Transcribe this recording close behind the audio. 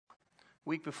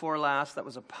Week before last, that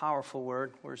was a powerful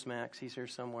word. Where's Max? He's here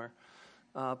somewhere.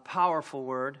 Powerful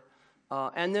word.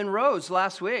 And then Rose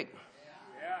last week.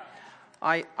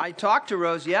 I talked to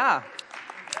Rose,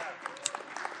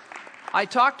 I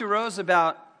talked to Rose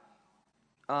about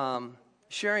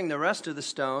sharing the rest of the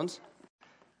stones,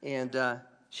 and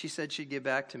she said she'd get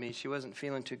back to me. She wasn't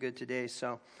feeling too good today,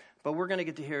 but we're going to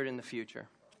get to hear it in the future.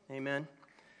 Amen.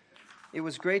 It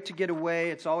was great to get away.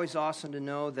 It's always awesome to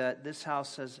know that this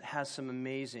house has some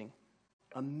amazing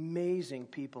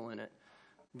people in it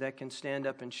that can stand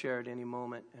up and share at any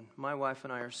moment. And my wife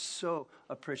and I are so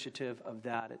appreciative of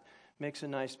that. It makes it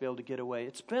nice to be able to get away.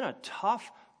 It's been a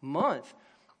tough month.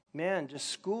 Man, just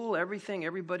school, everything,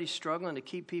 everybody's struggling to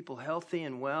keep people healthy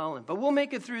and well. But we'll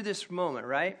make it through this moment,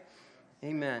 right?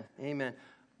 Amen. Amen.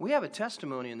 We have a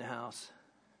testimony in the house.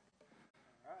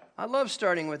 I love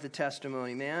starting with the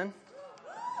testimony, man.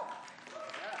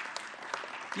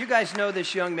 You guys know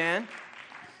this young man.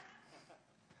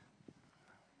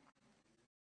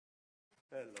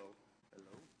 Hello.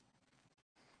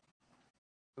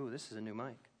 Ooh, this is a new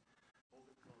mic.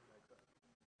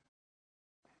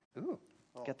 Ooh,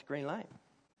 got the green light.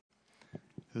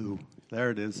 Ooh,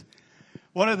 there it is.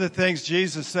 One of the things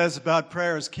Jesus says about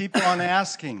prayer is keep on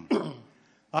asking.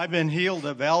 I've been healed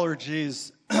of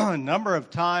allergies a number of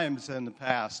times in the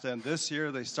past, and this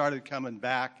year they started coming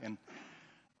back, and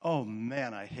oh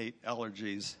man, I hate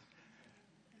allergies.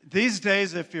 These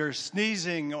days, if you're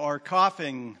sneezing or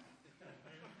coughing,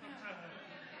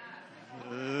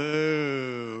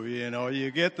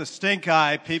 you get the stink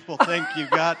eye. People think you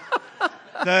got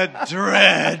the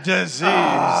dread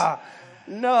disease.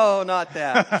 No, not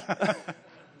that.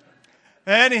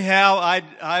 Anyhow,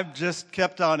 I've just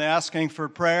kept on asking for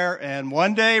prayer, and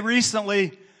one day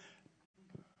recently,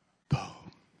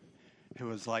 boom, it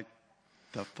was like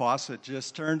the faucet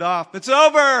just turned off. It's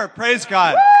over! Praise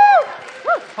God. Woo!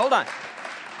 Woo! Hold on.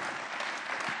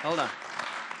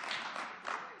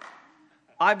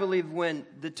 I believe when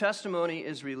the testimony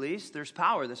is released, there's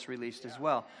power that's released as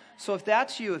well. So if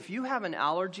that's you, if you have an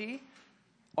allergy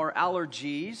or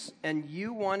allergies and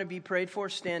you want to be prayed for,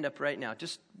 stand up right now.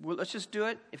 Let's just do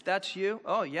it. If that's you,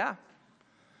 oh yeah.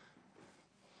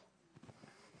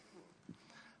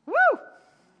 Woo!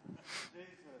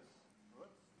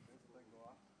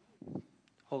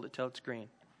 Hold it till it's green.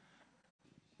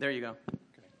 There you go.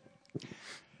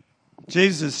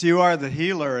 Jesus, you are the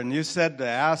healer, and you said to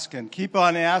ask and keep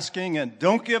on asking and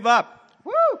don't give up.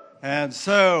 Woo! And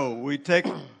so we take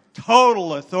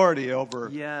total authority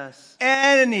over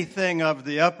anything of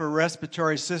the upper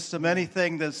respiratory system,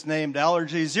 anything that's named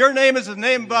allergies. Your name is a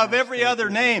name above every other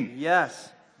name. Yes.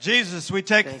 Jesus, we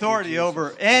take authority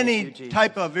over any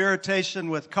type of irritation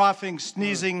with coughing,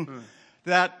 sneezing,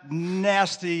 that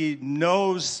nasty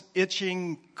nose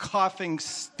itching, coughing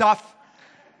stuff.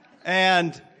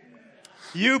 And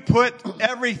you put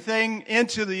everything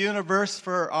into the universe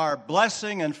for our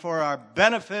blessing and for our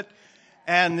benefit.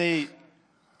 And the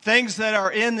things that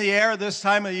are in the air this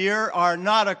time of year are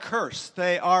not a curse.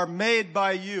 They are made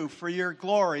by you for your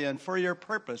glory and for your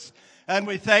purpose. And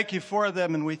we thank you for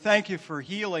them, and we thank you for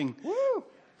healing. Woo!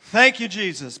 Thank you,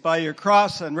 Jesus, by your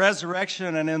cross and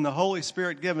resurrection and in the Holy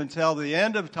Spirit given till the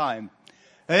end of time.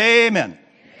 Amen.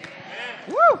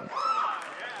 Woo!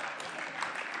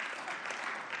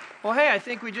 Well, hey, I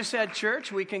think we just had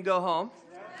church. We can go home.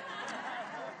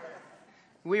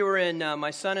 We were in,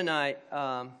 my son and I,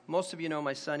 most of you know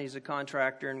my son, he's a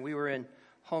contractor, and we were in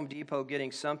Home Depot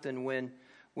getting something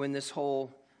when this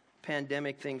whole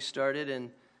pandemic thing started, and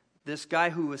this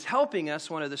guy who was helping us,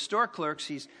 one of the store clerks,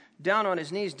 he's down on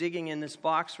his knees digging in this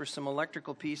box for some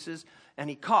electrical pieces, and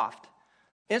he coughed.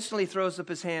 Instantly throws up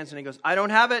his hands, and he goes, "I don't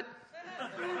have it."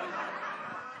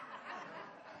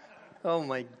 Oh,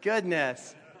 my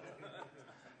goodness.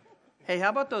 Hey, how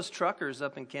about those truckers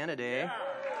up in Canada, eh?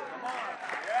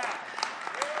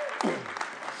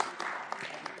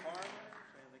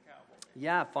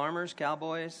 Yeah, farmers,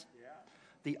 cowboys.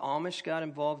 The Amish got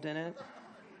involved in it.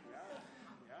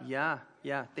 Yeah.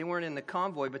 They weren't in the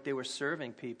convoy, but they were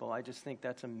serving people. I just think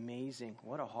that's amazing.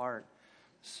 What a heart.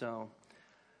 So,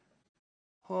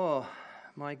 oh,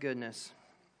 my goodness.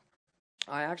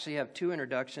 I actually have 2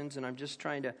 introductions, and I'm just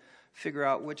trying to figure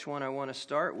out which one I want to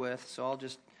start with. So I'll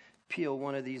just peel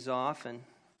one of these off and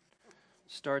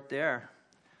start there.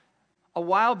 A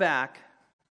while back,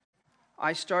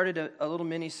 I started a little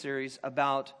mini-series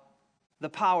about the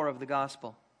power of the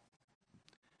gospel.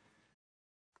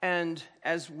 And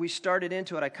as we started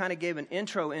into it, I kind of gave an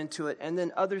intro into it, and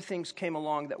then other things came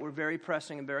along that were very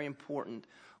pressing and very important.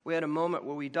 We had a moment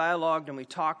where we dialogued and we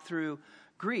talked through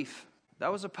grief.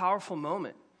 That was a powerful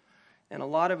moment. And a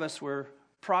lot of us were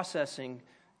processing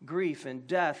grief and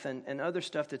death and other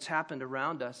stuff that's happened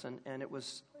around us. And it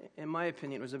was, in my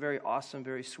opinion, it was a very awesome,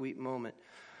 very sweet moment.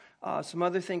 Some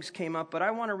other things came up, but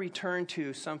I want to return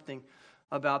to something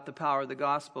about the power of the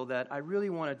gospel that I really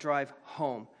want to drive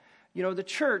home. You know, the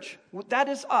church, that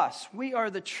is us. We are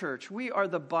the church. We are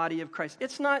the body of Christ.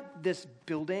 It's not this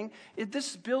building.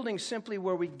 This building is simply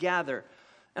where we gather.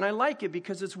 And I like it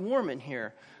because it's warm in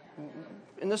here.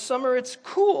 In the summer, it's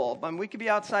cool. We could be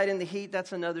outside in the heat.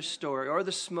 That's another story. Or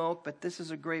the smoke, but this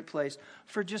is a great place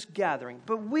for just gathering.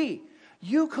 But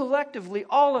you collectively,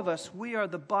 all of us, we are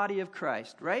the body of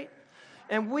Christ, right?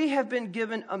 And we have been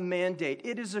given a mandate.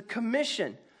 It is a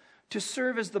commission to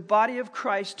serve as the body of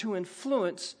Christ to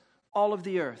influence all of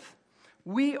the earth.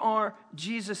 We are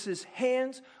Jesus'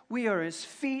 hands. We are his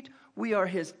feet. We are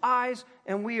his eyes,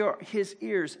 and we are his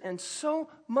ears. And so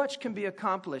much can be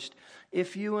accomplished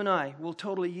if you and I will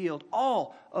totally yield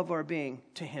all of our being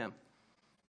to him.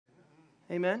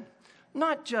 Amen?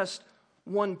 Not just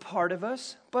one part of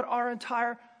us, but our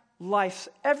entire life,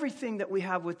 everything that we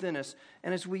have within us.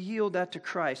 And as we yield that to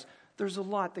Christ, there's a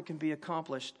lot that can be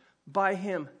accomplished by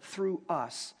him through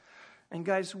us. And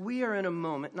guys, we are in a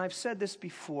moment, and I've said this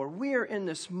before, we are in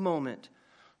this moment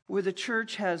where the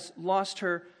church has lost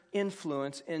her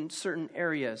influence in certain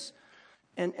areas.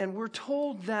 And we're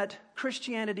told that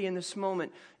Christianity in this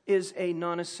moment is a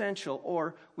non-essential,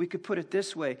 or we could put it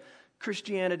this way,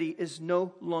 Christianity is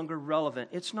no longer relevant.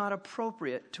 It's not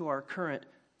appropriate to our current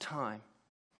time.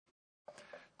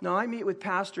 Now, I meet with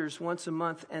pastors once a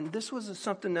month, and this was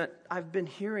something that I've been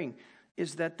hearing,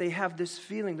 is that they have this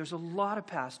feeling. There's a lot of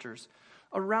pastors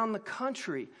around the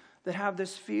country that have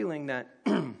this feeling that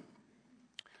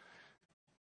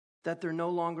that they're no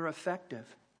longer effective,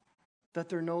 that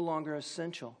they're no longer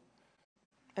essential.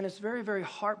 And it's very, very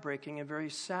heartbreaking and very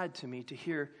sad to me to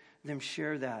hear them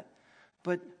share that.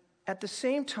 But at the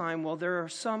same time, while there are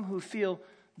some who feel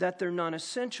that they're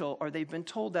non-essential, or they've been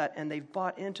told that and they've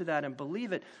bought into that and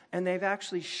believe it, and they've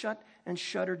actually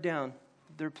shuttered down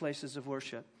their places of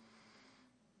worship.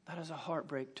 That is a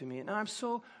heartbreak to me. And I'm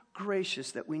so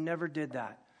gracious that we never did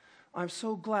that. I'm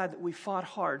so glad that we fought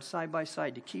hard side by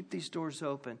side to keep these doors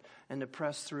open and to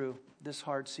press through this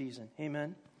hard season.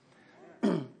 Amen?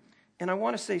 And I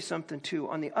want to say something too.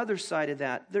 On the other side of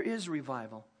that, there is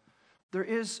revival. There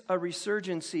is a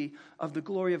resurgency of the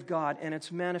glory of God, and it's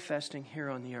manifesting here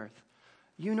on the earth.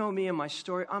 You know me and my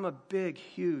story. I'm a big,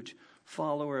 huge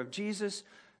follower of Jesus,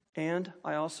 and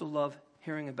I also love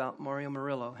hearing about Mario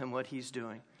Murillo and what he's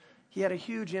doing. He had a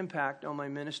huge impact on my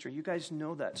ministry. You guys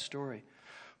know that story.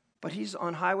 But he's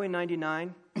on Highway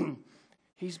 99.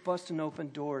 He's busting open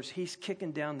doors. He's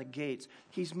kicking down the gates.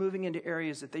 He's moving into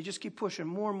areas that they just keep pushing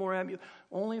more and more at you.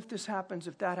 Only if this happens,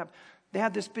 if that happens. They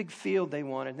had this big field they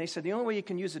wanted. And they said the only way you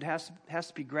can use it has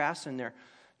to be grass in there.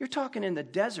 You're talking in the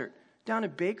desert, down in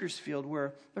Bakersfield,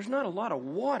 where there's not a lot of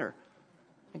water.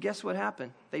 And guess what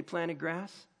happened? They planted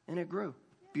grass, and it grew.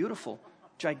 Beautiful,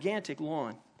 gigantic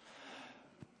lawn.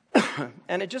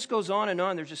 And it just goes on and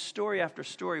on. There's just story after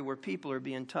story where people are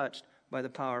being touched by the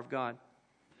power of God.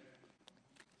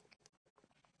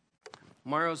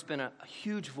 Mario's been a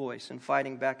huge voice in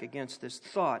fighting back against this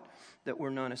thought that we're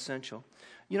non-essential.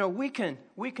 You know, we can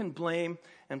blame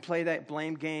and play that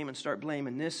blame game and start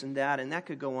blaming this and that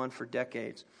could go on for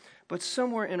decades. But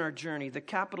somewhere in our journey, the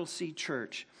capital C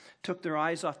church took their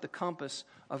eyes off the compass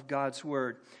of God's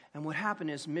word. And what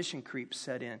happened is mission creep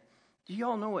set in. Do you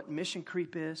all know what mission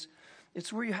creep is?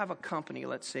 It's where you have a company,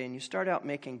 let's say, and you start out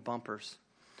making bumpers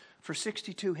for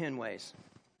 62 Hinways.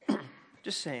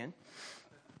 Just saying.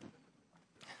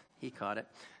 He caught it.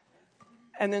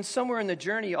 And then somewhere in the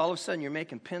journey, all of a sudden, you're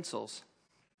making pencils.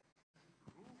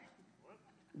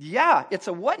 Yeah, it's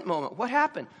a what moment? What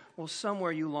happened? Well,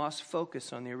 somewhere you lost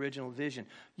focus on the original vision.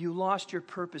 You lost your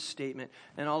purpose statement,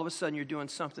 and all of a sudden you're doing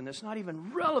something that's not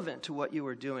even relevant to what you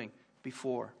were doing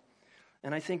before.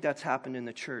 And I think that's happened in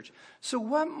the church. So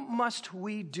what must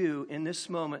we do in this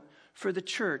moment for the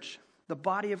church, the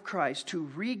body of Christ, to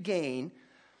regain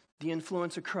the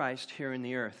influence of Christ here in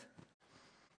the earth?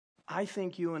 I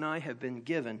think you and I have been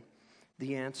given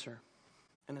the answer,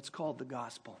 and it's called the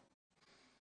gospel.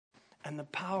 And the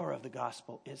power of the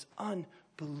gospel is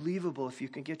unbelievable if you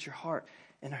can get your heart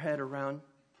and head around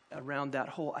that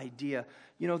whole idea.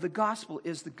 You know, the gospel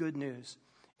is the good news.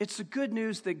 It's the good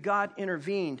news that God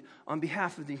intervened on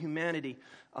behalf of the humanity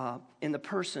in the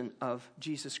person of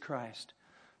Jesus Christ.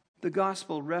 The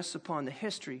gospel rests upon the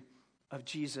history of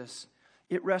Jesus.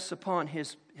 It rests upon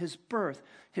his birth,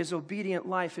 his obedient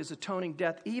life, his atoning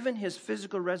death, even his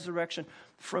physical resurrection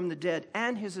from the dead,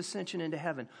 and his ascension into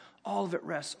heaven. All of it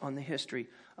rests on the history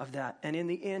of that. And in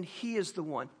the end, he is the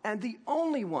one and the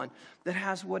only one that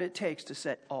has what it takes to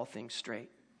set all things straight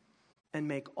and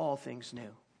make all things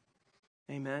new.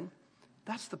 Amen?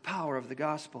 That's the power of the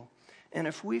gospel. And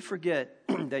if we forget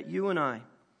that you and I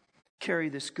carry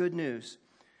this good news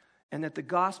and that the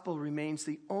gospel remains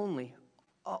the only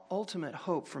ultimate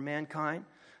hope for mankind,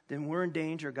 then we're in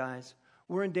danger, guys.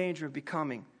 We're in danger of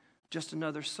becoming just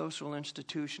another social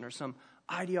institution or some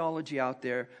ideology out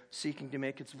there seeking to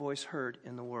make its voice heard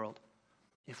in the world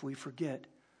if we forget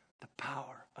the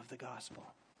power of the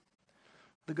gospel.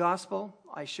 The gospel,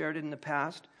 I shared it in the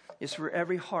past, is for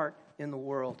every heart in the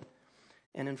world.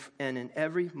 And in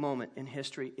every moment in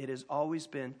history, it has always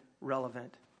been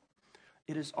relevant.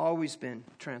 It has always been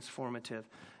transformative.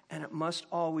 And it must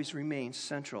always remain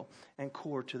central and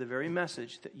core to the very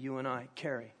message that you and I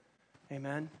carry.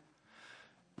 Amen?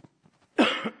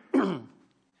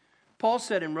 Paul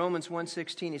said in Romans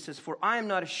 1:16, he says, "For I am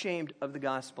not ashamed of the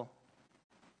gospel."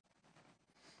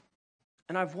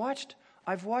 And I've watched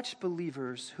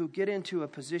believers who get into a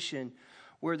position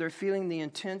where they're feeling the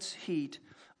intense heat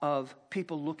of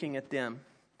people looking at them,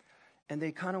 and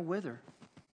they kind of wither.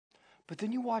 But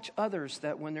then you watch others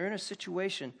that when they're in a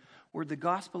situation where the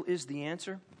gospel is the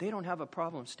answer, they don't have a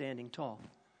problem standing tall.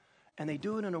 And they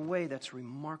do it in a way that's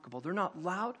remarkable. They're not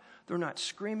loud. They're not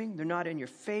screaming. They're not in your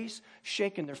face,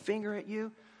 shaking their finger at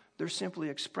you. They're simply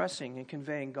expressing and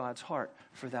conveying God's heart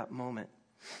for that moment.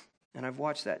 And I've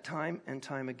watched that time and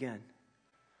time again.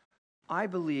 I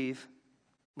believe,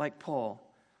 like Paul,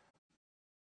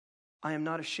 I am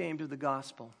not ashamed of the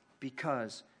gospel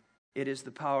because it is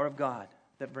the power of God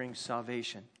that brings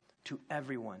salvation to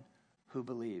everyone who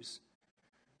believes.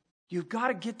 You've got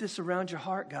to get this around your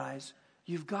heart, guys.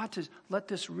 You've got to let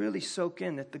this really soak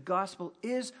in, that the gospel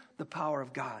is the power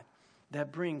of God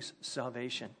that brings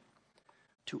salvation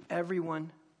to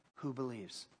everyone who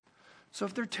believes. So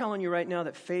if they're telling you right now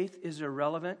that faith is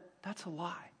irrelevant, that's a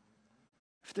lie.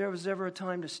 If there was ever a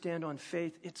time to stand on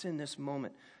faith, it's in this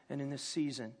moment and in this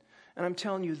season. And I'm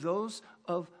telling you, those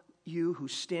of you who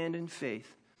stand in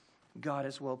faith, God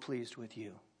is well pleased with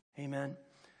you. Amen?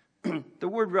 The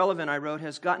word relevant, I wrote,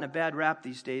 has gotten a bad rap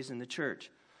these days in the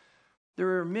church.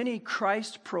 There are many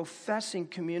Christ-professing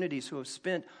communities who have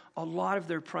spent a lot of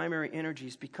their primary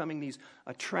energies becoming these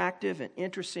attractive and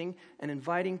interesting and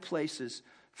inviting places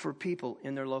for people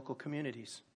in their local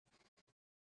communities.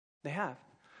 They have.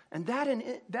 And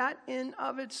that in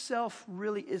of itself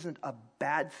really isn't a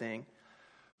bad thing.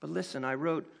 But listen, I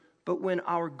wrote, but when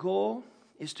our goal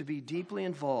is to be deeply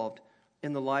involved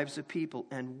in the lives of people,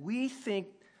 and we think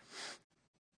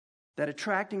that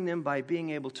attracting them by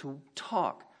being able to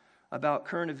talk about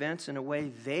current events in a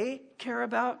way they care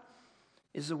about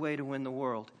is a way to win the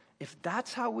world. If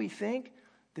that's how we think,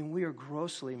 then we are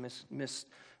grossly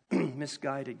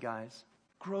misguided, guys.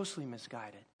 Grossly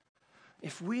misguided.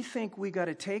 If we think we got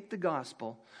to take the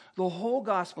gospel, the whole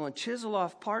gospel, and chisel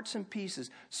off parts and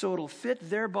pieces so it'll fit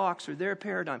their box or their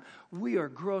paradigm, we are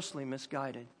grossly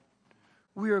misguided.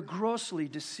 We are grossly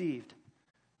deceived.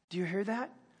 Do you hear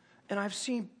that? And I've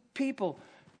seen people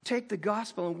take the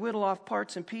gospel and whittle off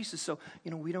parts and pieces so,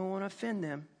 we don't want to offend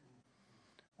them.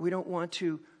 We don't want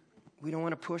to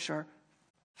push our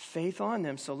faith on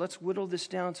them, so let's whittle this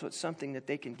down so it's something that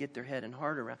they can get their head and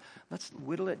heart around. Let's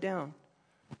whittle it down.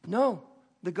 No,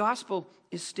 the gospel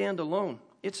is standalone.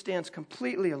 It stands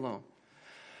completely alone.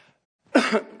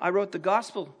 I wrote, the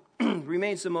gospel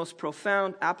remains the most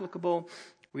profound, applicable,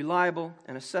 reliable,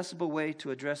 and accessible way to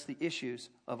address the issues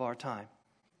of our time.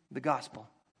 The gospel.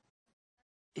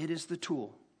 It is the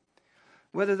tool.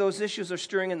 Whether those issues are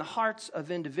stirring in the hearts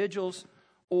of individuals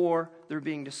or they're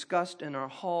being discussed in our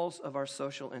halls of our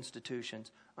social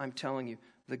institutions, I'm telling you,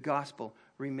 the gospel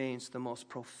remains the most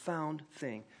profound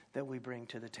thing that we bring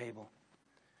to the table.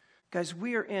 Guys,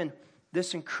 we are in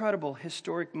this incredible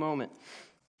historic moment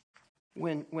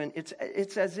when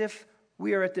it's as if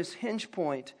we are at this hinge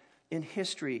point in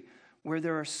history where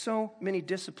there are so many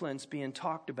disciplines being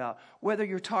talked about. Whether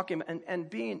you're talking, and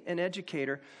being an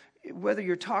educator, whether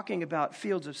you're talking about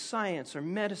fields of science or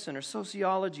medicine or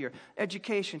sociology or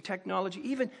education, technology,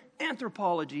 even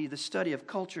anthropology, the study of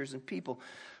cultures and people,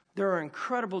 there are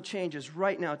incredible changes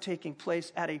right now taking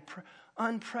place at an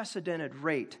unprecedented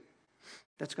rate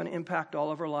that's going to impact all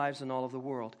of our lives and all of the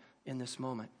world in this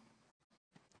moment.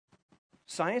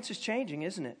 Science is changing,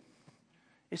 isn't it?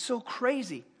 It's so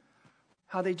crazy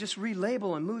how they just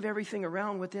relabel and move everything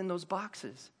around within those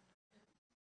boxes.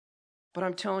 But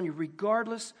I'm telling you,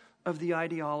 regardless of the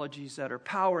ideologies that are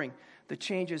powering the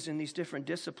changes in these different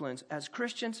disciplines, as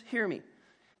Christians, hear me.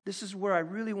 This is where I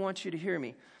really want you to hear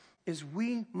me. is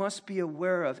we must be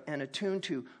aware of and attuned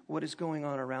to what is going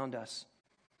on around us.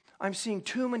 I'm seeing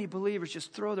too many believers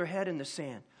just throw their head in the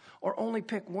sand or only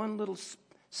pick one little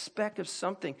speck of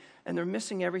something and they're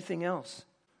missing everything else.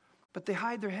 But they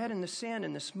hide their head in the sand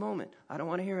in this moment. I don't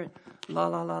want to hear it. La,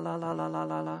 la, la, la, la, la, la,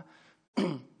 la, la.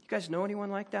 You guys know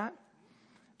anyone like that?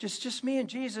 Just me and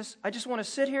Jesus. I just want to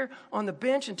sit here on the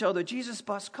bench until the Jesus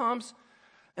bus comes,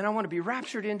 and I want to be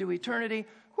raptured into eternity.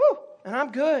 Woo! And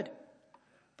I'm good.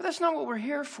 But that's not what we're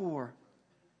here for.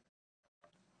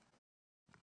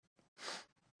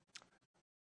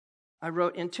 I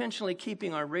wrote, intentionally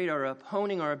keeping our radar up,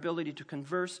 honing our ability to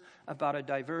converse about a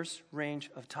diverse range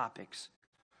of topics.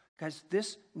 Guys,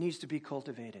 this needs to be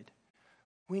cultivated.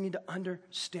 We need to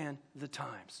understand the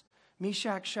times.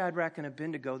 Meshach, Shadrach, and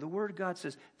Abednego, the Word of God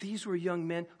says, these were young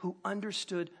men who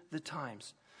understood the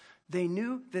times. They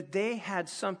knew that they had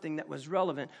something that was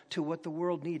relevant to what the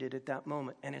world needed at that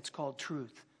moment, and it's called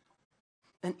truth.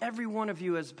 And every one of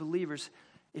you as believers,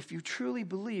 if you truly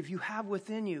believe, you have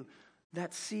within you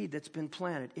that seed that's been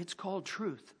planted. It's called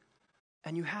truth.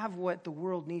 And you have what the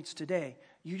world needs today.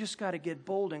 You just got to get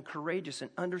bold and courageous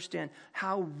and understand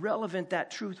how relevant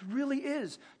that truth really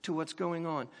is to what's going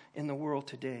on in the world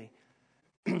today.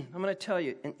 I'm going to tell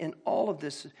you, in all of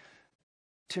this,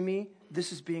 to me,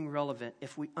 this is being relevant.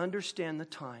 If we understand the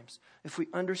times, if we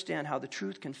understand how the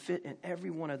truth can fit in every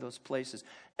one of those places,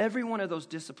 every one of those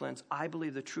disciplines, I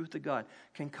believe the truth of God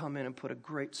can come in and put a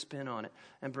great spin on it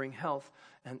and bring health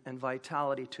and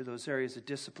vitality to those areas of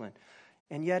discipline.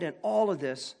 And yet in all of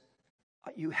this,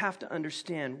 you have to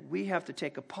understand, we have to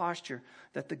take a posture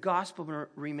that the gospel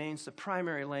remains the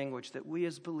primary language that we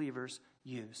as believers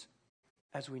use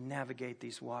as we navigate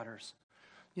these waters.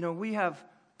 You know, we have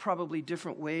probably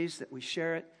different ways that we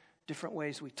share it, different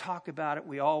ways we talk about it.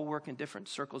 We all work in different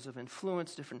circles of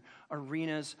influence, different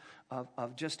arenas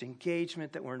of just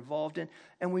engagement that we're involved in.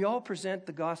 And we all present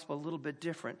the gospel a little bit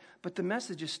different, but the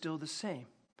message is still the same.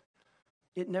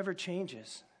 It never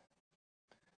changes.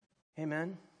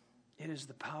 Amen? It is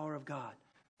the power of God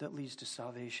that leads to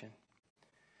salvation.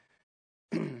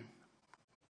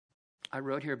 I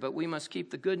wrote here, but we must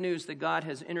keep the good news that God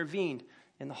has intervened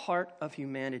in the heart of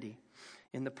humanity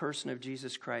in the person of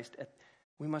Jesus Christ.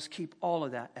 We must keep all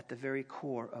of that at the very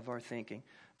core of our thinking.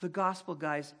 The gospel,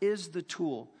 guys, is the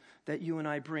tool that you and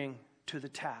I bring to the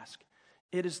task.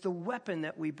 It is the weapon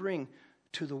that we bring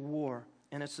to the war,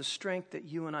 and it's the strength that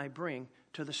you and I bring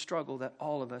to the struggle that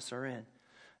all of us are in.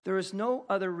 There is no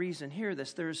other reason, hear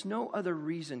this, there is no other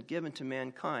reason given to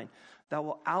mankind that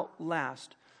will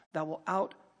outlast, that will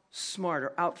outsmart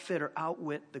or outfit or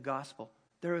outwit the gospel.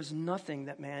 There is nothing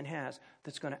that man has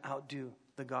that's going to outdo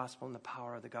the gospel and the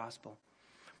power of the gospel.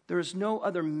 There is no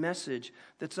other message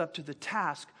that's up to the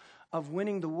task of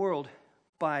winning the world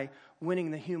by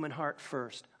winning the human heart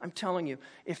first. I'm telling you,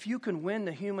 if you can win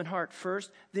the human heart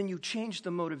first, then you change the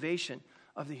motivation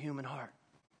of the human heart.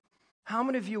 How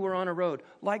many of you were on a road?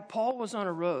 Like Paul was on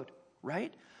a road,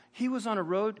 right? He was on a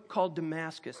road called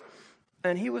Damascus,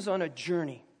 and he was on a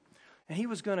journey, and he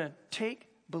was going to take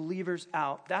believers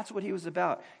out. That's what he was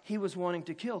about. He was wanting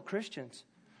to kill Christians,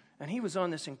 and he was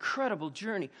on this incredible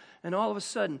journey, and all of a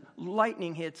sudden,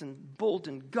 lightning hits and bolt,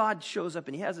 and God shows up,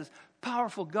 and he has this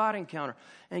powerful God encounter,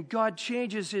 and God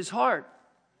changes his heart,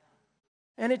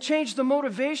 and it changed the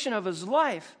motivation of his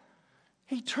life.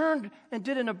 He turned and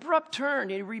did an abrupt turn.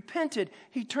 He repented.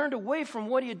 He turned away from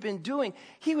what he had been doing.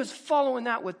 He was following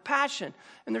that with passion.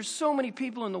 And there's so many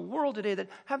people in the world today that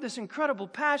have this incredible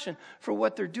passion for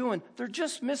what they're doing. They're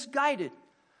just misguided.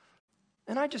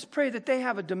 And I just pray that they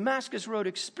have a Damascus Road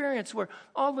experience where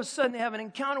all of a sudden they have an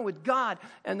encounter with God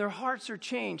and their hearts are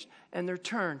changed and they're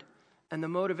turned. And the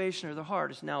motivation of their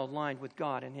heart is now aligned with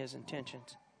God and his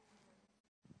intentions.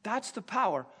 That's the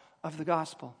power of the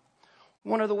gospel.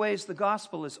 One of the ways the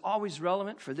gospel is always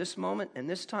relevant for this moment and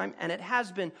this time, and it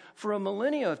has been for a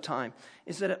millennia of time,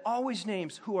 is that it always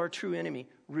names who our true enemy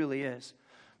really is.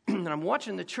 And I'm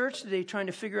watching the church today trying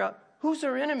to figure out who's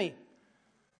our enemy.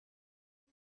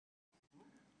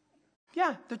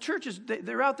 Yeah, the churches,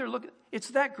 they're out there looking. It's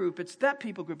that group, it's that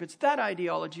people group, it's that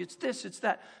ideology, it's this, it's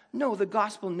that. No, the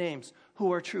gospel names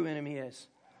who our true enemy is.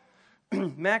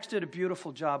 Max did a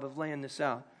beautiful job of laying this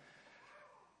out.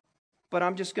 But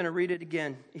I'm just going to read it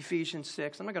again, Ephesians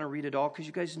 6. I'm not going to read it all because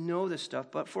you guys know this stuff.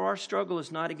 But for our struggle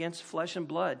is not against flesh and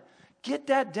blood. Get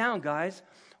that down, guys.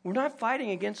 We're not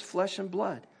fighting against flesh and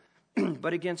blood,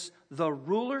 but against the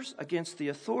rulers, against the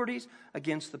authorities,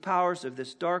 against the powers of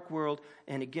this dark world,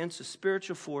 and against the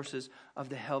spiritual forces of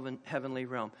the heavenly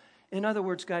realm. In other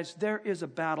words, guys, there is a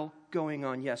battle going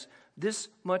on. Yes, this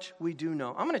much we do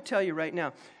know. I'm going to tell you right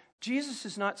now, Jesus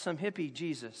is not some hippie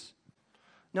Jesus.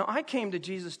 Now, I came to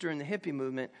Jesus during the hippie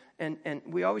movement, and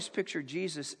we always picture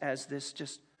Jesus as this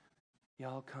just,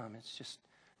 y'all come, it's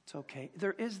okay.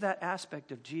 There is that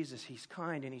aspect of Jesus. He's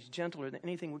kind and he's gentler than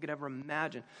anything we could ever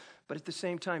imagine. But at the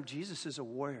same time, Jesus is a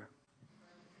warrior.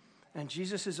 And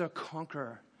Jesus is a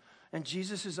conqueror. And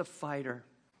Jesus is a fighter.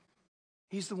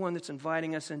 He's the one that's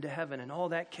inviting us into heaven and all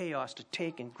that chaos to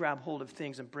take and grab hold of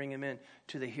things and bring them in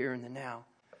to the here and the now.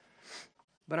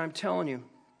 But I'm telling you,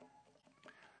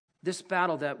 this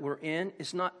battle that we're in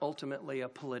is not ultimately a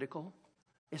political,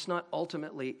 it's not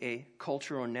ultimately a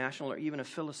cultural or national or even a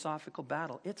philosophical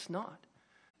battle. It's not.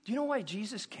 Do you know why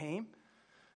Jesus came?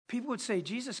 People would say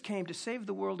Jesus came to save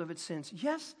the world of its sins.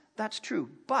 Yes, that's true.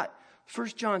 But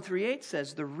 1 John 3:8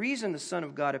 says the reason the Son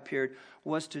of God appeared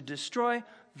was to destroy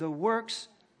the works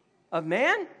of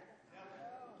man?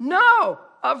 No,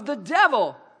 of the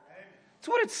devil. That's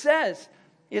what it says.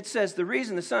 It says the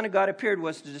reason the Son of God appeared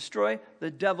was to destroy the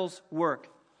devil's work.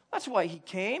 That's why he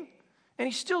came. And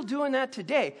he's still doing that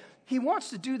today. He wants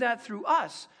to do that through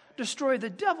us. Destroy the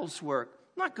devil's work.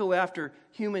 Not go after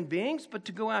human beings, but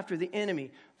to go after the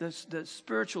enemy, the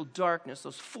spiritual darkness,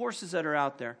 those forces that are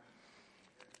out there.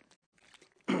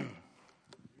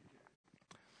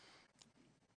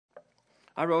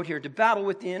 I wrote here, to battle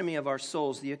with the enemy of our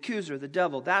souls, the accuser, the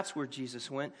devil. That's where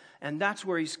Jesus went, and that's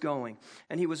where he's going.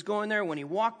 And he was going there when he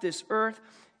walked this earth,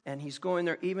 and he's going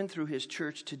there even through his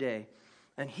church today.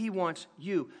 And he wants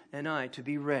you and I to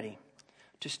be ready,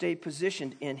 to stay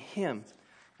positioned in him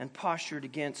and postured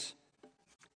against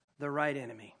the right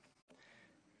enemy,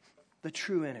 the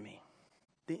true enemy,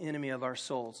 the enemy of our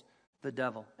souls, the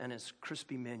devil and his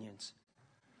crispy minions.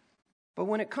 But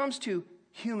when it comes to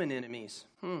human enemies,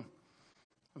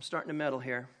 I'm starting to meddle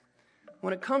here.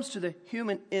 When it comes to the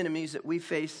human enemies that we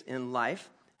face in life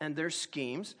and their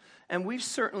schemes, and we've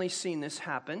certainly seen this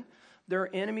happen, there are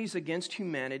enemies against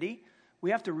humanity. We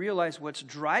have to realize what's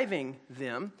driving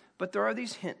them, but there are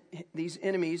these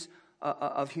enemies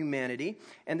of humanity,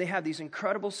 and they have these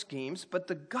incredible schemes. But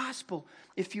the gospel,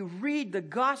 if you read the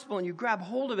gospel and you grab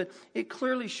hold of it, it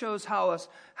clearly shows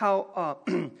how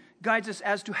guides us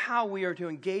as to how we are to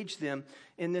engage them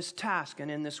in this task and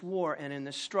in this war and in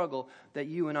this struggle that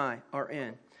you and I are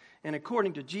in. And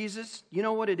according to Jesus, you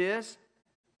know what it is?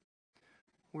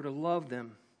 We're to love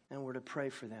them and we're to pray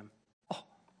for them. Oh,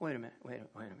 wait a minute.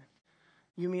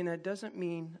 You mean that doesn't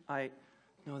mean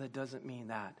No, that doesn't mean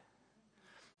that.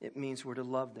 It means we're to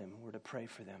love them. We're to pray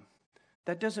for them.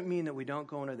 That doesn't mean that we don't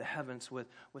go into the heavens with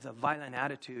a violent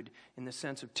attitude in the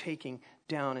sense of taking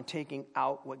down and taking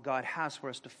out what God has for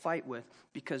us to fight with,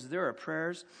 because there are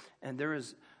prayers and there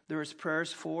is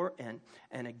prayers for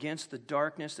and against the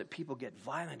darkness that people get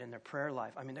violent in their prayer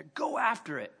life. I mean, they go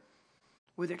after it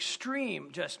with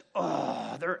extreme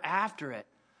they're after it.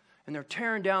 And they're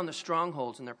tearing down the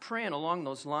strongholds and they're praying along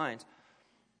those lines.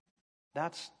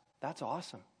 That's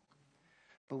awesome.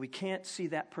 But we can't see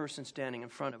that person standing in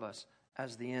front of us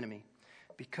as the enemy,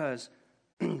 because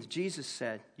Jesus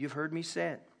said, you've heard me say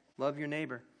it, love your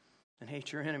neighbor and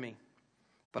hate your enemy.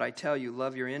 But I tell you,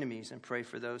 love your enemies and pray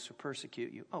for those who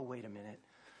persecute you. Oh, wait a minute.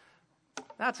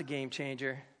 That's a game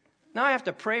changer. Now I have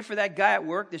to pray for that guy at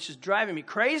work that's just driving me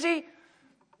crazy?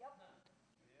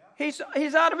 He's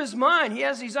out of his mind. He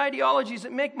has these ideologies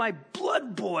that make my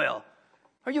blood boil.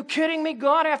 Are you kidding me,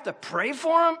 God? I have to pray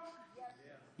for him?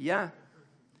 Yeah.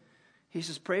 He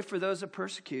says, pray for those that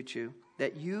persecute you,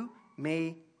 that you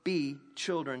may be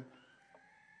children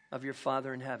of your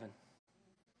Father in heaven.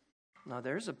 Now,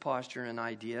 there's a posture and an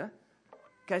idea.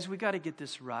 Guys, we got to get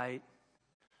this right.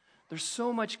 There's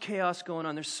so much chaos going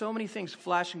on. There's so many things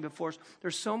flashing before us.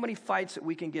 There's so many fights that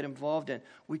we can get involved in.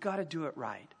 We got to do it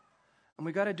right. And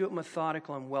we got to do it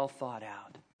methodical and well thought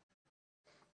out.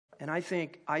 And I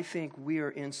think we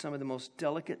are in some of the most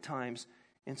delicate times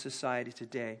in society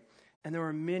today. And there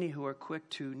are many who are quick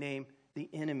to name the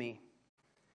enemy,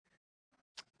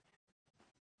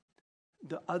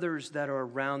 the others that are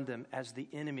around them as the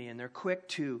enemy. And they're quick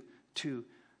to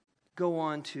go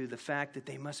on to the fact that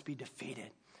they must be defeated.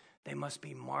 They must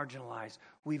be marginalized.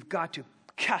 We've got to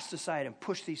cast aside and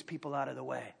push these people out of the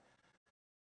way.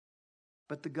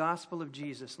 But the gospel of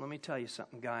Jesus, let me tell you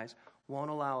something, guys, won't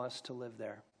allow us to live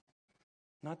there.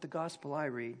 Not the gospel I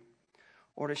read.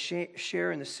 Or to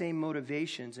share in the same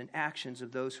motivations and actions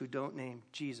of those who don't name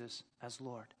Jesus as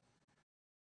Lord.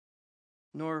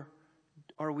 Nor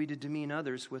are we to demean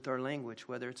others with our language,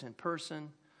 whether it's in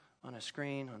person, on a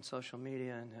screen, on social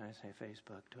media, and I say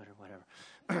Facebook, Twitter,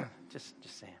 whatever. just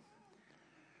saying.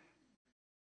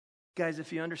 Guys,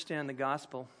 if you understand the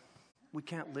gospel, we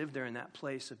can't live there in that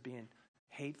place of being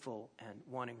hateful and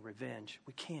wanting revenge.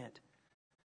 We can't.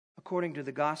 according to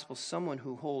the gospel, someone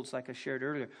who holds, like I shared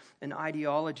earlier, an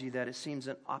ideology that it seems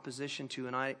in opposition to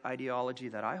an ideology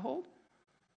that I hold,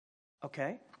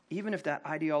 okay? Even if that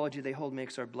ideology they hold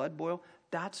makes our blood boil,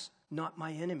 that's not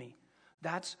my enemy.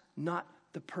 That's not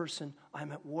the person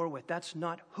I'm at war with. That's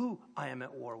not who I am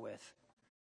at war with.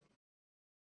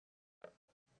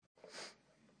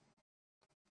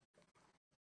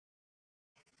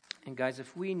 And guys,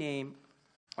 if we name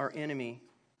our enemy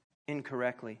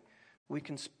incorrectly, we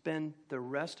can spend the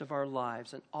rest of our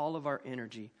lives and all of our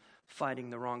energy fighting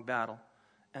the wrong battle.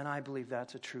 And I believe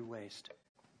that's a true waste.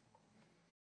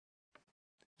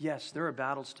 Yes, there are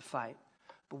battles to fight,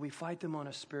 but we fight them on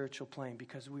a spiritual plane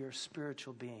because we are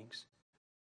spiritual beings.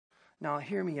 Now,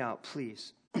 hear me out,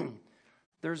 please.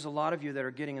 There's a lot of you that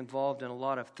are getting involved in a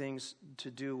lot of things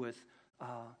to do with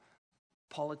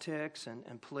politics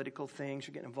and political things.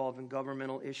 You're getting involved in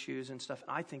governmental issues and stuff.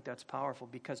 I think that's powerful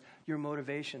because your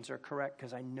motivations are correct,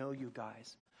 because I know you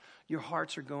guys. Your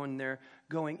hearts are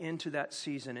going into that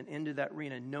season and into that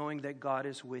arena, knowing that God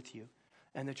is with you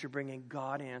and that you're bringing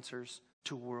God answers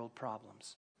to world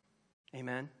problems.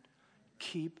 Amen?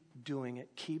 Keep doing it.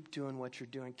 Keep doing what you're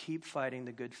doing. Keep fighting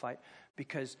the good fight,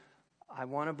 because I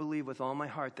want to believe with all my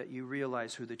heart that you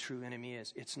realize who the true enemy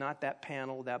is. It's not that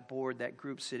panel, that board, that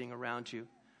group sitting around you.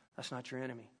 That's not your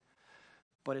enemy.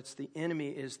 But it's the enemy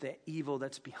is the evil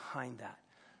that's behind that.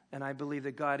 And I believe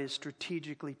that God is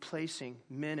strategically placing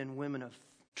men and women of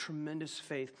tremendous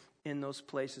faith in those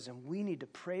places. And we need to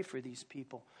pray for these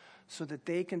people so that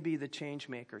they can be the change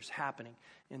makers happening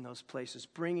in those places,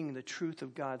 bringing the truth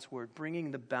of God's word,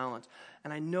 bringing the balance.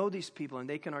 And I know these people, and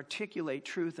they can articulate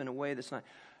truth in a way that's not,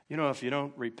 if you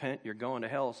don't repent, you're going to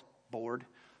hell's board,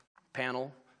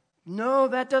 panel. No,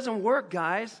 that doesn't work,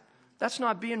 guys. That's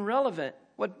not being relevant.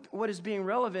 What is being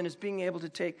relevant is being able to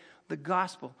take the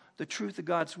gospel, the truth of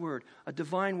God's word, a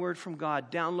divine word from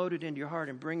God, download it into your heart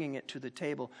and bringing it to the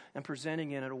table and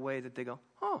presenting it in a way that they go,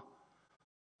 oh,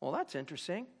 well, that's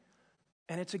interesting.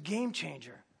 And it's a game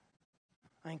changer.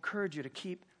 I encourage you to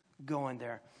keep going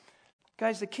there.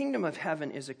 Guys, the kingdom of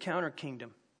heaven is a counter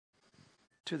kingdom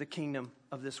to the kingdom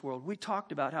of this world. We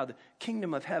talked about how the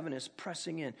kingdom of heaven is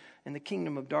pressing in and the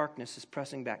kingdom of darkness is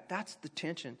pressing back. That's the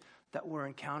tension that we're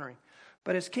encountering.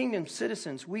 But as kingdom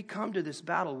citizens, we come to this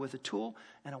battle with a tool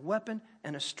and a weapon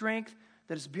and a strength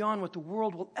that is beyond what the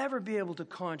world will ever be able to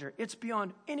conjure. It's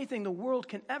beyond anything the world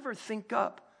can ever think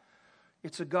up.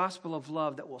 It's a gospel of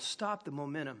love that will stop the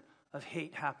momentum of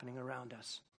hate happening around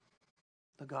us.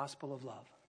 The gospel of love.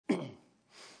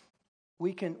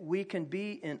 We can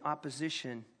be in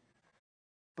opposition,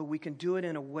 but we can do it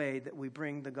in a way that we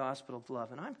bring the gospel of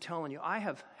love. And I'm telling you, I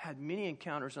have had many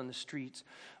encounters on the streets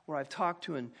where I've talked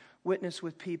to and witnessed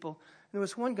with people. And there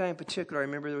was one guy in particular, I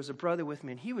remember there was a brother with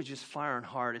me, and he was just firing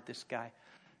hard at this guy.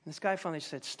 And this guy finally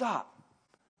said, stop.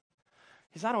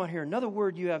 He said, I don't want to hear another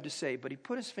word you have to say. But he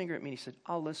put his finger at me and he said,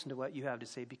 I'll listen to what you have to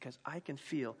say because I can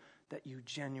feel that you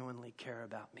genuinely care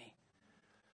about me.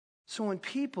 So when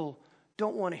people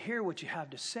don't want to hear what you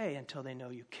have to say until they know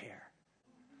you care.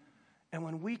 And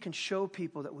when we can show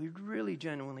people that we really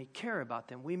genuinely care about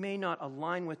them, we may not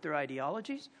align with their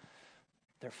ideologies,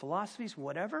 their philosophies,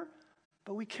 whatever,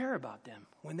 but we care about them.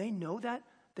 When they know that,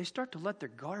 they start to let their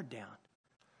guard down.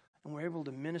 And we're able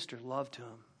to minister love to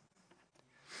them.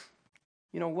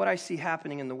 What I see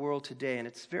happening in the world today, and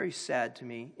it's very sad to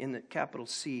me, in the capital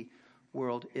C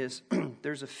world, is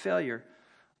there's a failure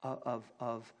of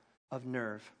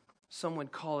nerve. Some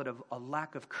would call it a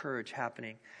lack of courage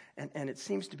happening. And it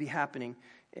seems to be happening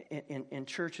in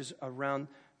churches around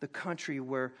the country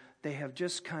where they have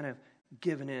just kind of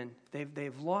given in.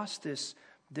 They've lost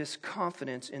this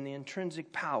confidence in the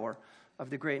intrinsic power of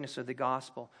the greatness of the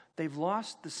gospel. They've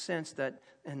lost the sense that,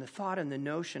 and the thought and the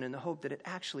notion and the hope that it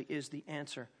actually is the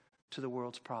answer to the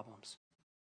world's problems.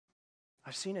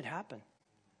 I've seen it happen.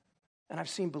 And I've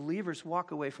seen believers walk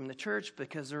away from the church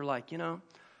because they're like, I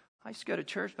used to go to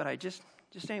church, but I just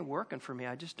ain't working for me.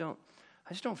 I just don't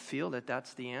feel that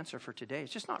that's the answer for today.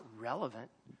 It's just not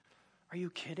relevant. Are you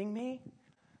kidding me?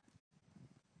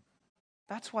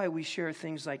 That's why we share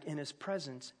things like in his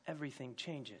presence, everything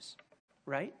changes,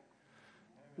 right?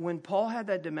 When Paul had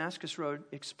that Damascus Road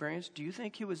experience, do you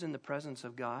think he was in the presence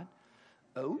of God?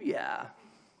 Oh, yeah.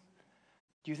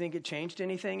 Do you think it changed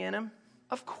anything in him?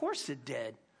 Of course it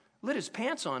did. Lit his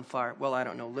pants on fire. Well, I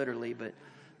don't know literally, but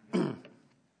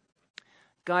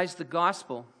guys, the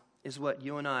gospel is what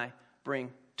you and I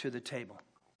bring to the table.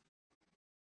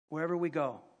 Wherever we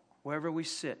go, wherever we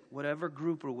sit, whatever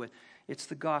group we're with, it's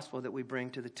the gospel that we bring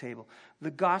to the table.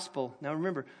 The gospel, now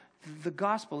remember, the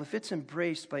gospel, if it's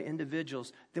embraced by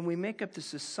individuals, then we make up the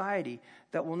society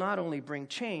that will not only bring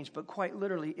change, but quite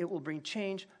literally, it will bring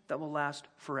change that will last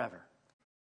forever.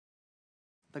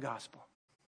 The gospel.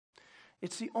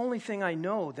 It's the only thing I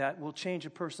know that will change a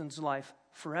person's life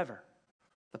forever.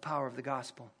 The power of the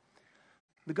gospel.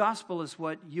 The gospel is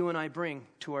what you and I bring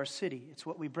to our city. It's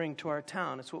what we bring to our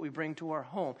town. It's what we bring to our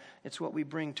home. It's what we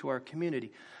bring to our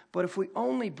community. But if we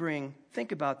only bring,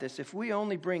 think about this, if we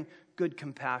only bring good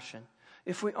compassion,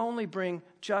 if we only bring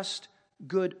just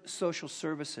good social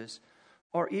services,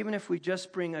 or even if we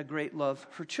just bring a great love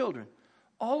for children,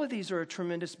 all of these are a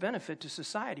tremendous benefit to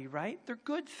society, right? They're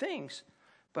good things.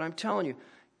 But I'm telling you,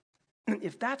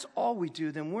 if that's all we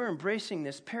do, then we're embracing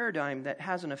this paradigm that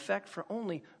has an effect for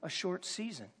only a short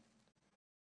season,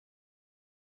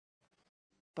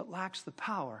 but lacks the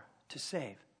power to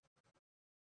save.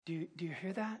 Do you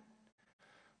hear that?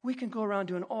 We can go around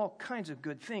doing all kinds of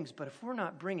good things, but if we're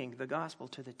not bringing the gospel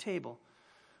to the table,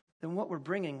 then what we're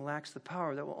bringing lacks the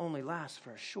power that will only last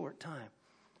for a short time.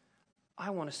 I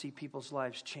want to see people's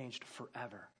lives changed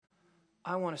forever.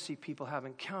 I want to see people have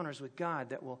encounters with God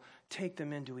that will take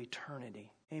them into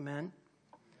eternity. Amen?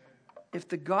 If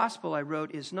the gospel I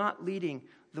wrote is not leading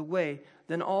the way,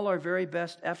 then all our very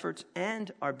best efforts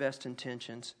and our best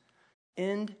intentions,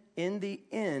 in the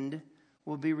end,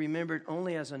 will be remembered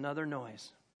only as another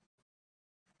noise,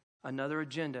 another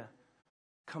agenda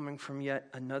coming from yet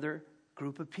another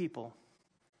group of people,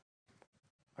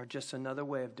 or just another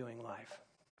way of doing life.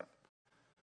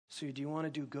 So do you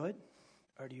want to do good?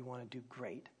 Or do you want to do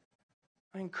great?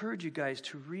 I encourage you guys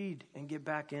to read and get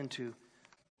back into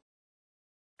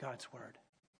God's Word.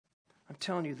 I'm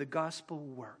telling you, the gospel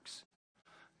works.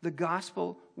 The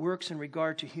gospel works in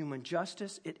regard to human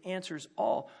justice. It answers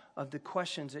all of the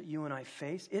questions that you and I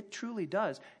face. It truly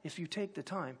does, if you take the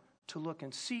time to look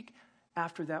and seek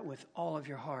after that with all of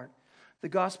your heart. The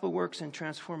gospel works in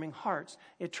transforming hearts.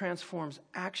 It transforms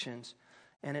actions,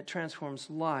 and it transforms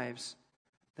lives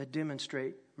that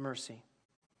demonstrate mercy.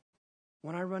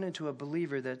 When I run into a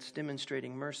believer that's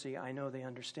demonstrating mercy, I know they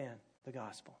understand the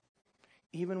gospel.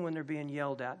 Even when they're being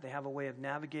yelled at, they have a way of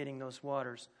navigating those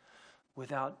waters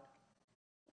without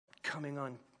coming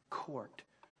uncorked.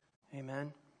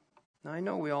 Amen? Now, I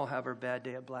know we all have our bad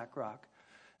day at Black Rock.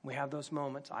 We have those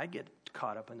moments. I get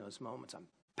caught up in those moments. I'm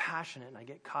passionate and I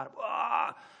get caught up.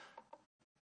 Ah!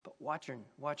 But watch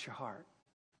your heart.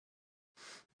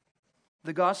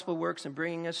 The gospel works in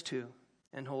bringing us to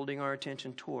and holding our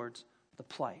attention towards the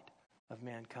plight of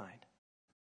mankind.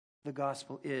 The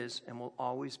gospel is and will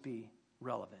always be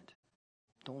relevant.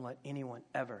 Don't let anyone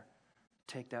ever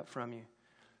take that from you.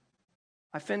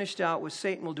 I finished out with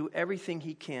Satan will do everything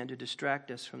he can to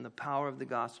distract us from the power of the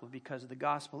gospel because the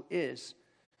gospel is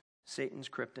Satan's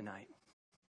kryptonite.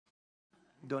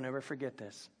 Don't ever forget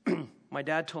this. My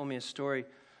dad told me a story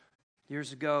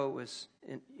years ago.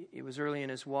 It was early in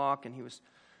his walk, and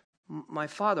my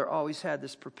father always had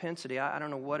this propensity. I don't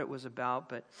know what it was about,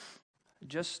 but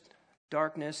just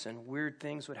darkness and weird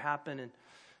things would happen,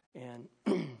 and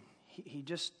he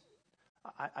just,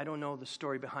 I don't know the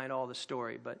story behind all the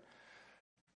story, but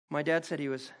my dad said he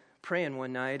was praying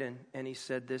one night, and he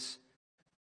said this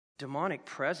demonic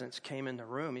presence came in the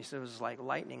room. He said it was like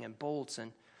lightning and bolts,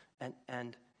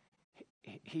 and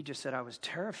he just said, I was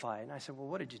terrified. And I said, well,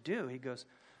 what did you do? He goes,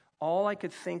 all I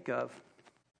could think of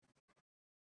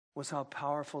was how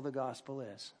powerful the gospel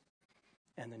is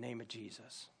and the name of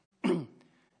Jesus.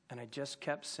 And I just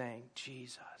kept saying,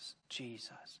 Jesus,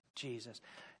 Jesus, Jesus.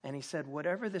 And he said,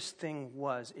 whatever this thing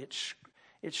was,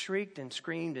 it shrieked and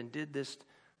screamed and did this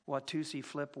Watusi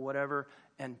flip or whatever,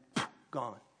 and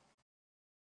gone.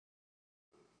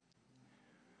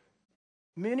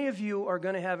 Many of you are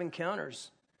going to have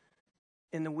encounters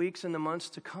in the weeks and the months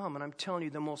to come. And I'm telling you,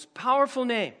 the most powerful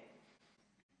name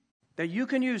that you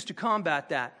can use to combat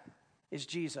that is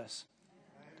Jesus.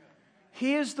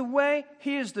 He is the way,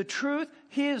 He is the truth,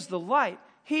 He is the light,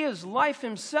 He is life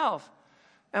Himself.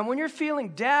 And when you're feeling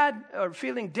down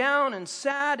and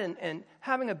sad and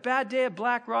having a bad day at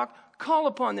Black Rock, call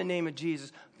upon the name of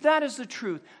Jesus. That is the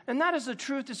truth. And that is the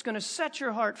truth that's going to set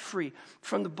your heart free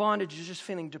from the bondage of just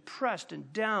feeling depressed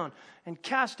and down and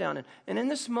cast down. And in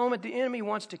this moment, the enemy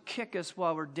wants to kick us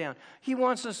while we're down. He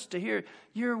wants us to hear,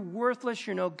 you're worthless,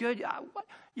 you're no good,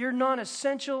 you're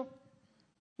non-essential,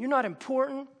 you're not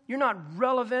important, you're not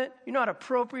relevant, you're not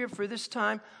appropriate for this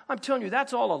time. I'm telling you,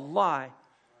 that's all a lie.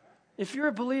 If you're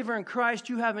a believer in Christ,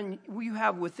 you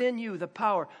have within you the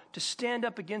power to stand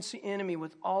up against the enemy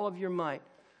with all of your might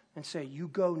and say, you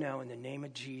go now in the name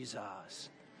of Jesus,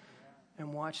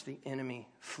 and watch the enemy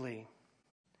flee.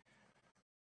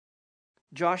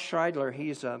 Josh Schreidler,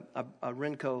 he's a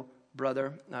Renco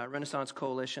brother, Renaissance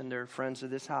Coalition. They're friends of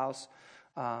this house.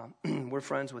 We're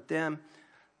friends with them.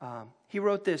 He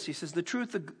wrote this. He says, the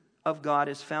truth of God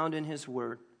is found in his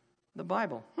word, the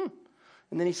Bible.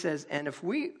 And then he says, and if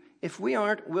we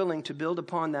aren't willing to build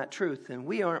upon that truth, then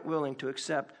we aren't willing to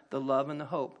accept the love and the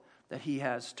hope that he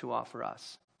has to offer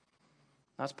us.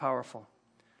 That's powerful.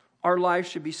 Our life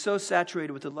should be so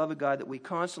saturated with the love of God that we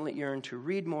constantly yearn to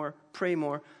read more, pray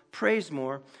more, praise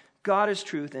more. God is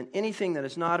truth, and anything that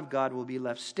is not of God will not be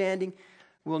left standing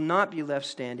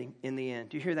in the end.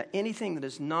 Do you hear that? Anything that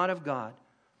is not of God,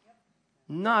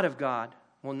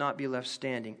 will not be left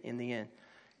standing in the end.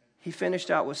 He finished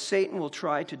out with, Satan will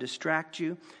try to distract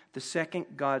you the second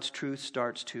God's truth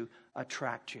starts to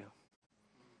attract you.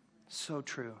 So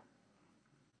true.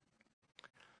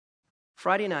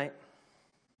 Friday night,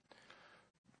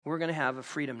 we're going to have a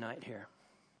freedom night here.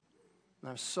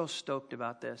 And I'm so stoked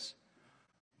about this.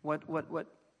 What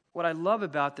I love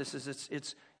about this is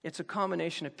it's a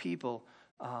combination of people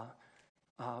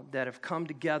that have come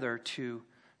together to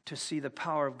see the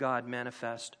power of God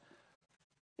manifest.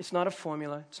 It's not a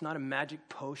formula. It's not a magic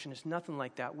potion. It's nothing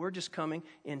like that. We're just coming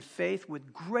in faith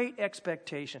with great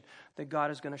expectation that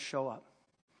God is going to show up.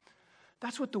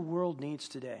 That's what the world needs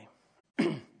today.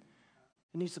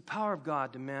 It needs the power of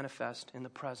God to manifest in the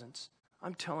presence.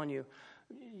 I'm telling you,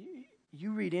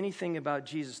 you read anything about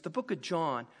Jesus. The book of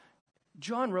John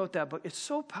wrote that book. It's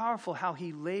so powerful how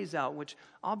he lays out, which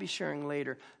I'll be sharing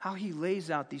later, how he lays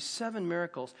out these 7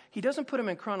 miracles. He doesn't put them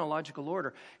in chronological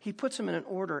order. He puts them in an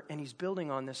order, and he's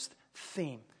building on this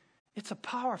theme. It's a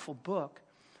powerful book.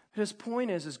 His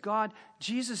point is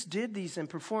Jesus did these and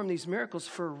performed these miracles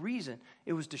for a reason.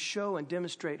 It was to show and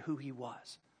demonstrate who he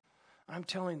was. I'm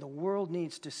telling you, the world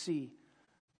needs to see,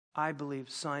 I believe,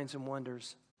 signs and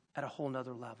wonders at a whole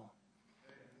nother level.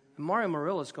 And Mario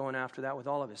Murillo's going after that with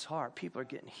all of his heart. People are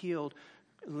getting healed.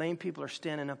 Lame people are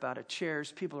standing up out of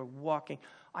chairs. People are walking.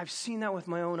 I've seen that with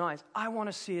my own eyes. I want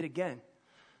to see it again.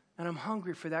 And I'm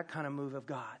hungry for that kind of move of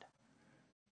God.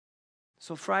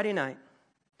 So Friday night,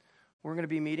 we're going to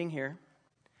be meeting here,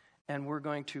 and we're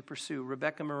going to pursue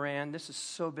Rebecca Moran. This is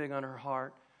so big on her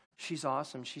heart. She's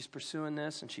awesome. She's pursuing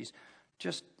this, and she's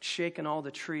just shaking all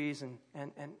the trees, and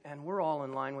we're all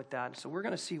in line with that. So we're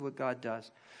going to see what God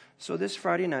does. So this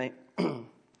Friday night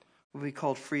will be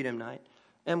called Freedom Night.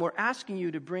 And we're asking you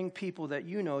to bring people that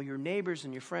you know, your neighbors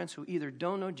and your friends who either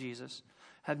don't know Jesus,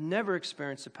 have never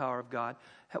experienced the power of God,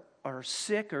 are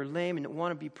sick or lame and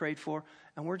want to be prayed for,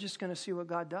 and we're just going to see what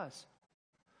God does.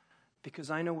 Because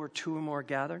I know where 2 or more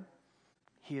gathered,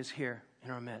 he is here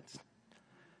in our midst.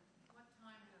 What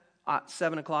time?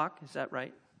 7 o'clock, is that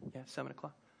right? Yeah, 7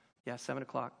 o'clock. Yeah, 7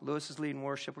 o'clock. Lewis is leading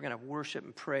worship. We're going to have worship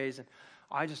and praise. And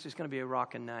it's going to be a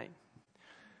rocking night.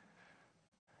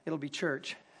 It'll be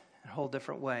church in a whole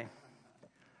different way.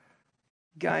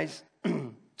 Guys,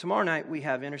 tomorrow night we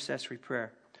have intercessory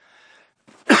prayer.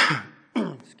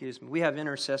 Excuse me. We have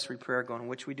intercessory prayer going,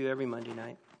 which we do every Monday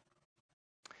night.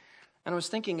 And I was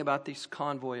thinking about this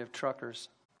convoy of truckers.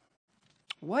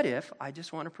 What if, I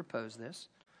just want to propose this,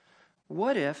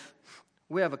 what if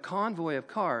we have a convoy of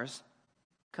cars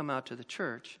come out to the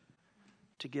church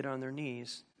to get on their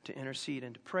knees, to intercede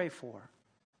and to pray for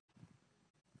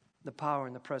the power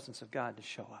and the presence of God to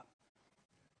show up?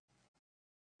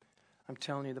 I'm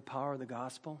telling you, the power of the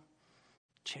gospel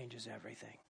changes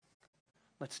everything.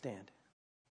 Let's stand.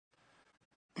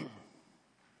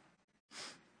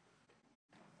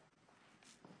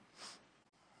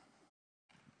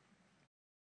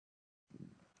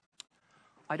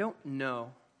 I don't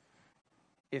know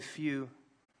if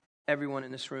everyone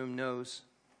in this room knows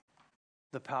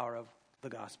the power of the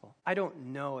gospel. I don't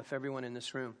know if everyone in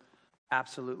this room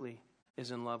absolutely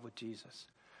is in love with Jesus.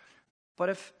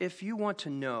 But if you want to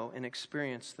know and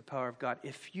experience the power of God,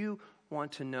 if you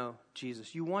want to know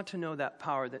Jesus, you want to know that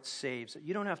power that saves,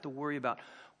 you don't have to worry about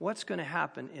what's going to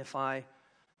happen if I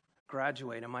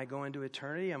graduate. Am I going to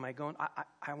eternity?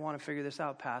 I want to figure this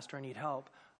out, Pastor. I need help.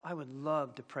 I would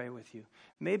love to pray with you.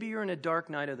 Maybe you're in a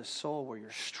dark night of the soul where you're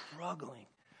struggling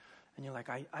and you're like,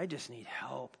 I just need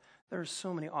help. There are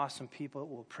so many awesome people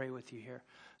that will pray with you here.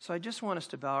 So I just want us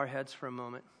to bow our heads for a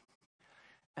moment.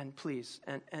 And please,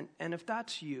 and if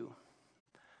that's you,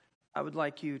 I would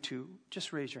like you to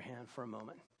just raise your hand for a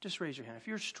moment. Just raise your hand. If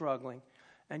you're struggling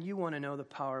and you want to know the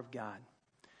power of God,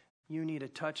 you need a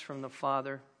touch from the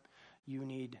Father, you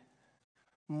need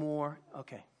more.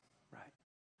 Okay, right.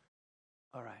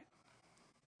 All right.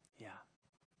 Yeah.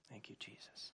 Thank you,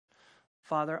 Jesus.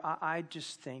 Father, I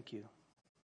just thank you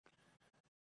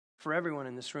for everyone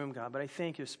in this room, God, but I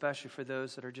thank you especially for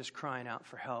those that are just crying out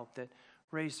for help, that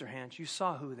raise their hands. You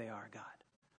saw who they are, God.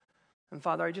 And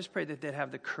Father, I just pray that they'd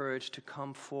have the courage to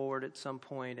come forward at some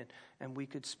point and we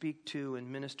could speak to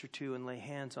and minister to and lay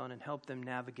hands on and help them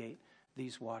navigate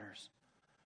these waters.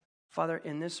 Father,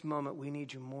 in this moment, we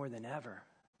need you more than ever.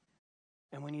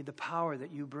 And we need the power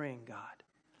that you bring, God.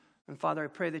 And Father, I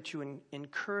pray that you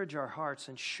encourage our hearts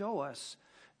and show us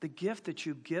the gift that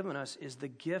you've given us is the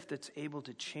gift that's able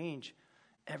to change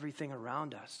everything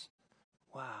around us.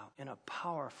 Wow, in a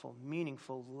powerful,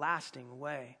 meaningful, lasting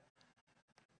way.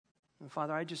 And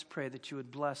Father, I just pray that you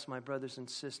would bless my brothers and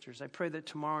sisters. I pray that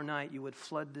tomorrow night you would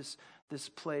flood this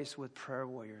place with prayer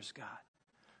warriors, God.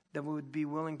 That we would be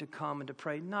willing to come and to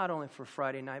pray not only for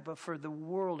Friday night, but for the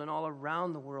world and all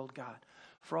around the world, God.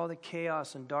 For all the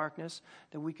chaos and darkness,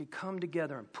 that we could come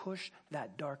together and push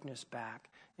that darkness back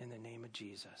in the name of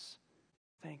Jesus.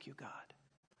 Thank you, God.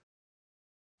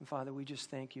 And Father, we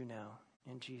just thank you now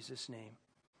in Jesus' name.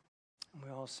 And we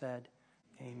all said,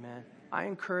 amen. I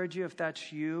encourage you, if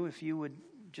that's you, if you would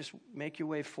just make your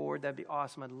way forward, that'd be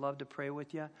awesome. I'd love to pray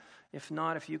with you. If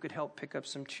not, if you could help pick up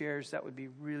some chairs, that would be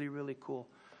really, really cool.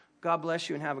 God bless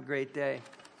you and have a great day.